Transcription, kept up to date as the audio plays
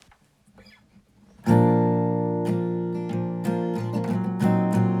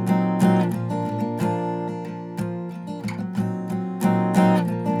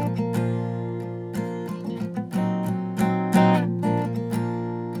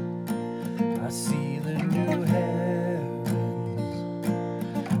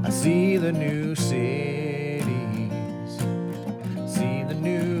see the new cities, see the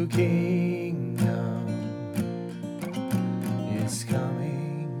new kingdom is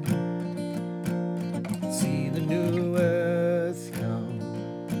coming. See the new earth come,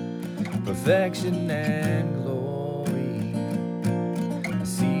 perfection and glory. I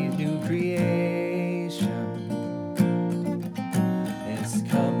see new creation is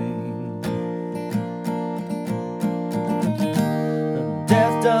coming.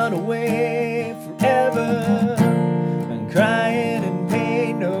 Death done away forever, and crying and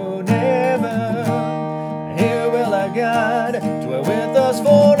pain no never. Here will our God dwell with us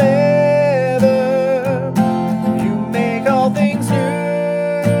forever. You make all things new,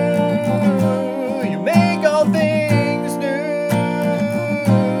 you make all things new.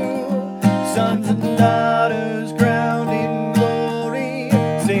 Sons and daughters crowned in glory,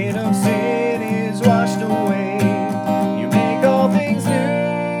 sin of sin is washed away. You make all things new,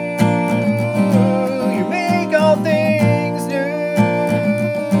 you make all things new.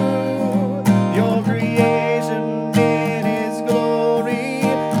 Your creation in His glory,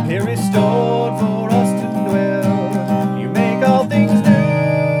 here restored for us to dwell. You make all things new.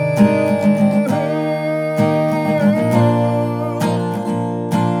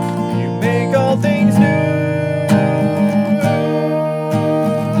 You make all things new.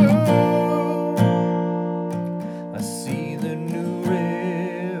 I see the new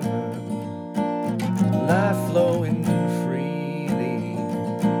river, life flowing freely,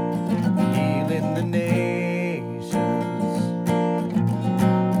 healing the nations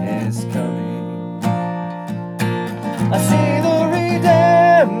is coming. I see the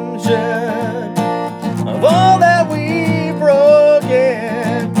redemption of all that we've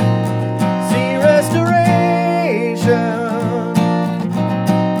broken, see restoration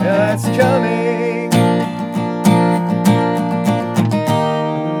that's coming.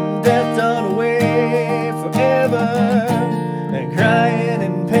 Death done away forever, and crying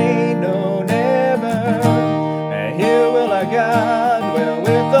and pain no never. And here will our God dwell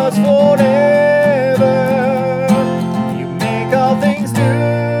with us forever. You make all things new,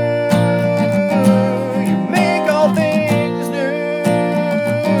 you make all things new.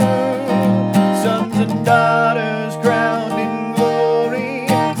 Sons and daughters crowned in glory,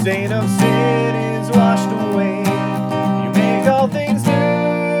 stain of sin is washed away. You make all things new.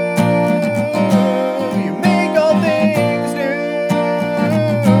 You make all things new.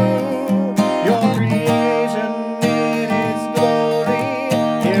 Your creation in His glory,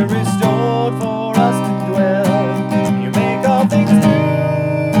 here restored.